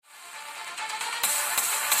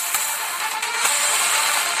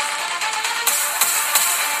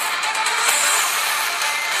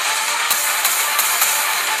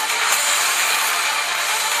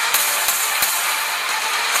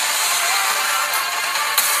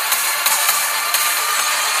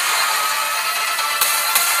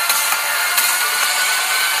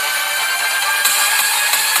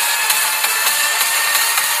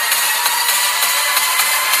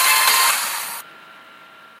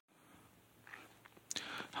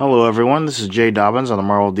Hello everyone, this is Jay Dobbins on the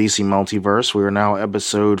Marvel DC Multiverse. We are now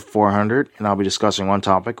episode 400, and I'll be discussing one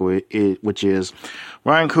topic, which is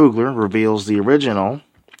Ryan Coogler reveals the original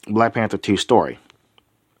Black Panther 2 story.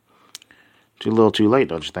 Too little too late,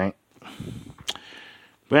 don't you think?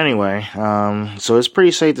 But anyway, so it's pretty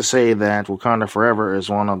safe to say that Wakanda Forever is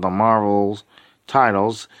one of the Marvel's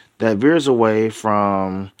titles that veers away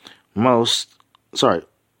the most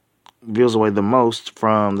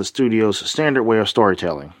from the studio's standard way of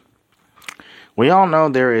storytelling. We all know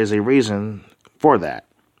there is a reason for that.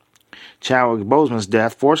 Chadwick Boseman's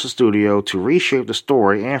death forced the studio to reshape the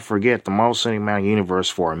story and forget the Marvel Cinematic Universe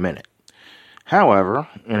for a minute. However,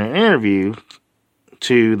 in an interview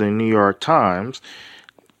to the New York Times,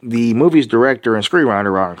 the movie's director and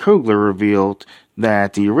screenwriter Ryan Coogler revealed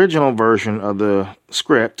that the original version of the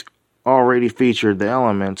script already featured the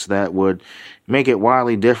elements that would make it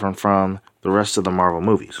wildly different from the rest of the Marvel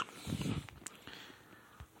movies.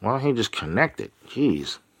 Why don't he just connect it?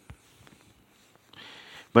 Jeez.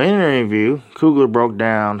 But in an interview, Coogler broke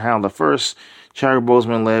down how the first Chadwick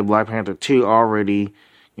Boseman-led Black Panther 2 already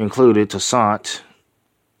included Toussaint,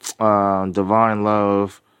 Divine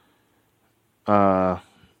Love,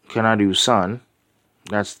 Kanadu Son.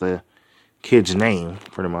 That's the kid's name,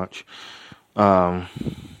 pretty much.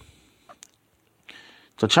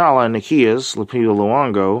 T'Challa and Nakia's Lupita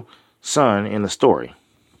Nyong'o son in the story.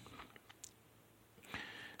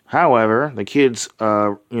 However, the kids'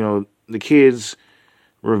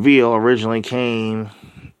 reveal originally came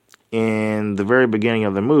in the very beginning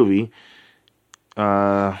of the movie.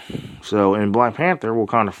 So in Black Panther,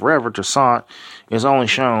 Wakanda Forever, Toussaint is only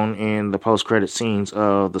shown in the post-credit scenes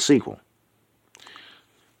of the sequel.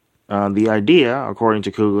 The idea, according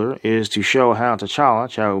to Coogler, is to show how T'Challa,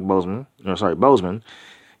 Boseman,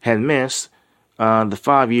 had missed the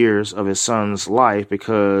 5 years of his son's life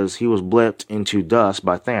because he was blipped into dust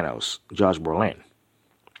by Thanos, Josh Brolin.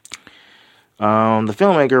 The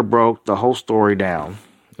filmmaker broke the whole story down,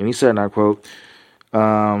 and he said, and I quote,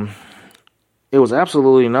 "It was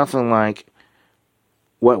absolutely nothing like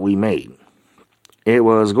what we made. It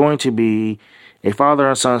was going to be a father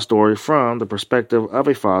and son story from the perspective of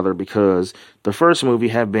a father because the first movie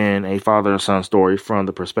had been a father and son story from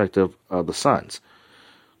the perspective of the sons.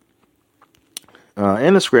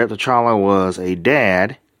 In the script, T'Challa was a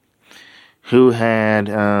dad who had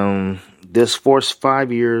this forced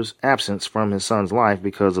 5 years absence from his son's life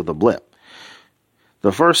because of the blip.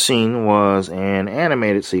 The first scene was an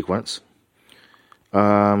animated sequence.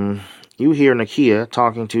 You hear Nakia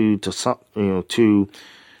talking to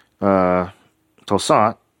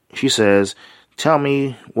Toussaint. She says, "Tell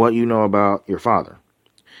me what you know about your father."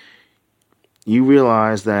 You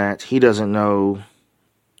realize that he doesn't know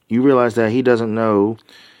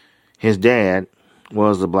his dad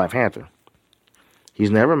was the Black Panther.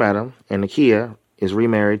 He's never met him, and Nakia is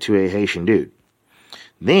remarried to a Haitian dude.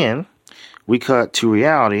 Then we cut to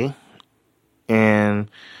reality,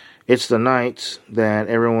 and it's the night that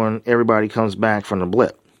everybody comes back from the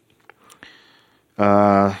blip.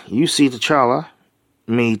 You see T'Challa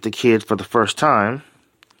meet the kid for the first time.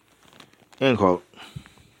 End quote.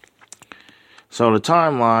 So the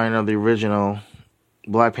timeline of the original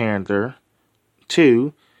Black Panther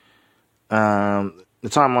 2, the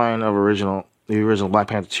timeline of the original Black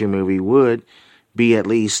Panther 2 movie would be at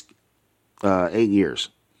least 8 years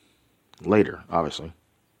later, obviously.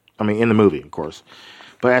 I mean, in the movie, of course.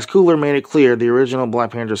 But as Coogler made it clear, the original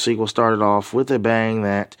Black Panther sequel started off with a bang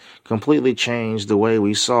that completely changed the way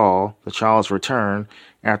we saw T'Challa's return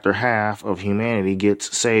after half of humanity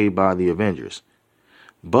gets saved by the Avengers.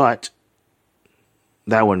 But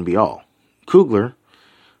that wouldn't be all. Coogler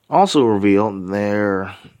also revealed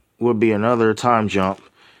there would be another time jump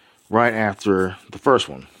right after the first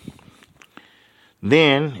one.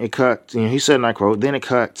 Then it cuts, he said, and I quote, "Then it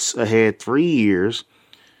cuts ahead 3 years,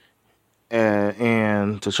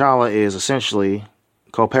 and T'Challa is essentially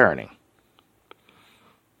co-parenting.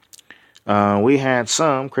 We had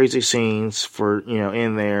some crazy scenes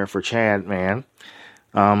in there for Chad, man.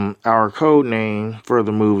 Our code name for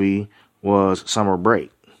the movie was Summer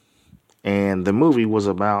Break. And the movie was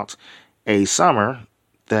about a summer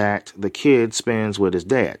that the kid spends with his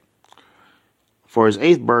dad. For his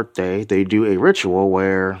 8th birthday, they do a ritual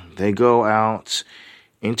where they go out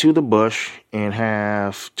into the bush and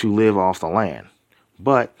have to live off the land.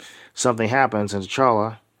 But something happens and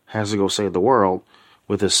T'Challa has to go save the world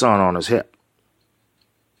with his son on his hip.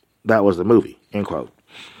 That was the movie," end quote.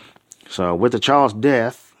 So with T'Challa's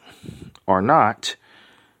death or not,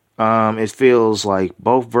 it feels like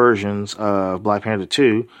both versions of Black Panther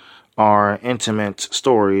 2 are intimate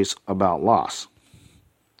stories about loss.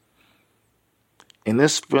 in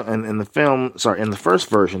the first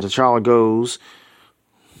version, T'Challa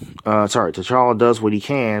does what he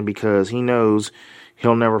can because he knows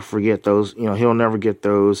he'll never forget those, he'll never get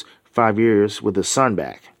those 5 years with his son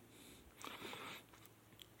back.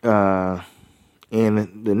 In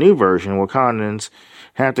the new version, Wakandans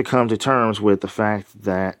have to come to terms with the fact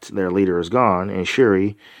that their leader is gone, and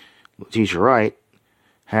Shuri, Letitia Wright,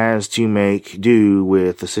 has to make do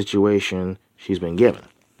with the situation she's been given.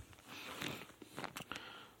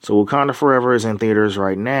 So Wakanda Forever is in theaters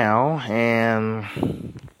right now, and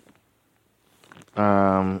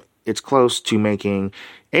it's close to making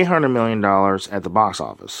 $800 million at the box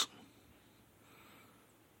office.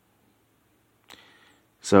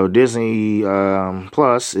 So Disney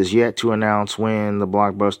Plus is yet to announce when the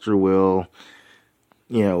blockbuster will,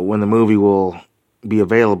 when the movie will be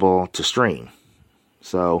available to stream.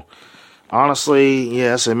 So honestly,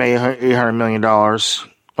 yes, it made $800 million.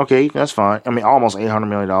 Okay, that's fine. I mean, almost $800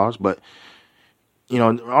 million. But,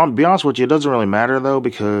 I'll be honest with you, it doesn't really matter, though,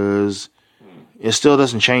 because it still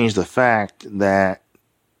doesn't change the fact that,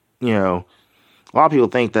 a lot of people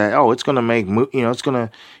think that, it's going to make, it's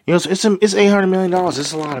 $800 million.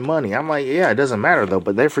 It's a lot of money. I'm like, yeah, it doesn't matter, though.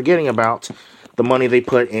 But they're forgetting about the money they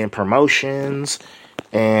put in promotions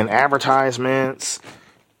and advertisements,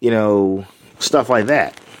 stuff like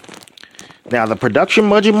that. Now, the production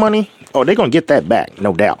budget money, they're going to get that back,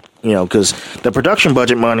 no doubt. Because the production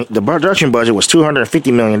budget was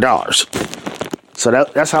 $250 million. So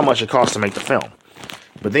that's how much it costs to make the film.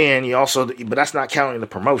 But then but that's not counting the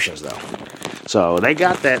promotions, though. So they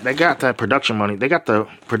got that production money. They got the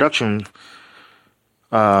production,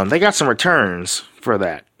 they got some returns for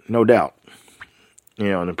that, no doubt,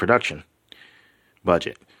 in the production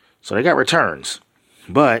budget. So they got returns.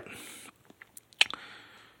 But,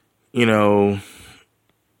 they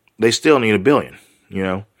still need $1 billion,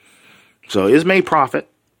 So it's made profit,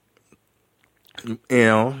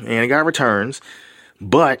 and it got returns,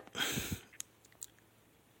 but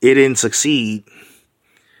it didn't succeed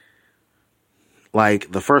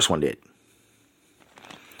like the first one did.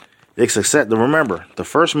 Remember, the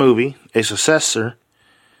first movie, a successor.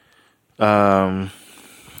 Remember,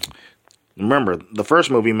 the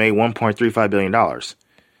first movie made $1.35 billion.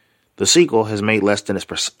 The sequel has made less than its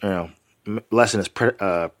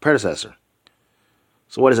predecessor.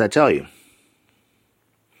 So what does that tell you?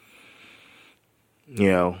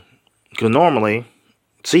 Because normally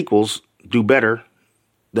sequels do better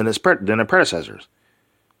than their predecessors.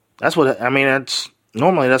 That's what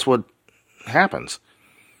that's what happens.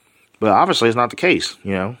 But obviously it's not the case,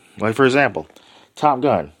 Like, for example, Top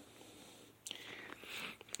Gun.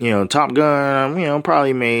 Top Gun,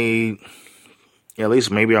 probably made at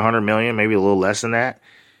least maybe $100 million, maybe a little less than that.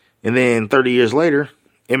 And then 30 years later,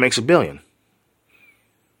 it makes $1 billion.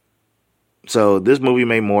 So this movie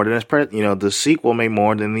made more than the sequel made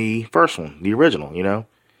more than the first one, the original,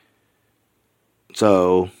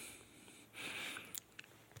 So,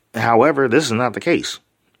 however, this is not the case.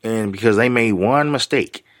 And because they made one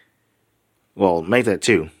mistake. Well, make that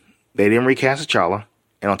two. They didn't recast T'Challa.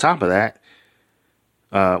 And on top of that,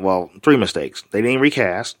 3 mistakes. They didn't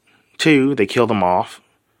recast. 2, they killed him off.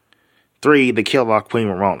 3, they killed off Queen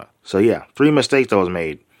Ramona. So yeah, 3 mistakes that was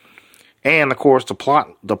made. And of course, the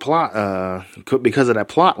plot, because of that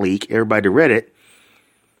plot leak, everybody read it.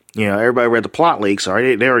 Everybody read the plot leak, so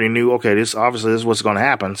they already knew, okay, this is what's going to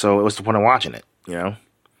happen, so what's the point of watching it,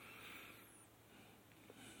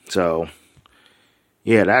 So,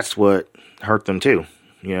 yeah, that's what hurt them too,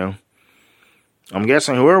 I'm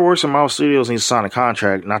guessing whoever works in Marvel Studios needs to sign a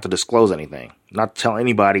contract not to disclose anything, not to tell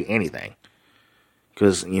anybody anything.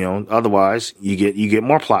 Because, otherwise, you get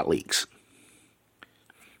more plot leaks.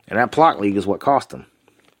 And that plot leak is what cost them.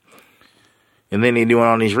 And then they're doing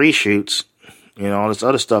all these reshoots, all this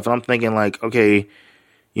other stuff. And I'm thinking, like, okay,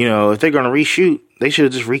 if they're going to reshoot, they should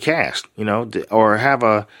have just recast, or have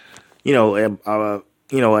an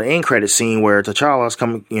end credit scene where T'Challa's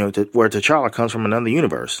coming, where T'Challa comes from another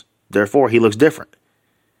universe. Therefore, he looks different.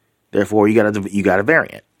 Therefore, you got a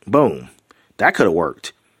variant. Boom. That could have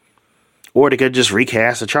worked. Or they could just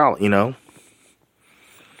recast T'Challa,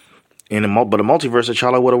 But a multiverse of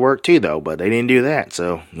T'Challa would have worked too, though. But they didn't do that,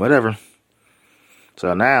 so whatever.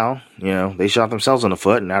 So now, they shot themselves in the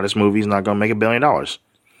foot, and now this movie's not going to make $1 billion.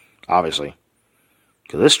 Obviously.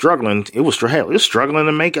 Because it's struggling. It was struggling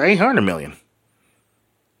to make $800 million.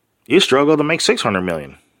 It struggled to make $600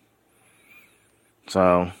 million.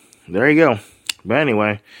 So, there you go. But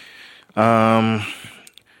anyway, that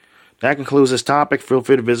concludes this topic. Feel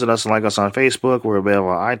free to visit us and like us on Facebook. We're available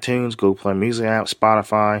on iTunes, Google Play Music app,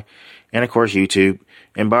 Spotify, and of course YouTube.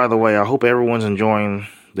 And by the way, I hope everyone's enjoying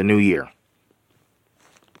the new year.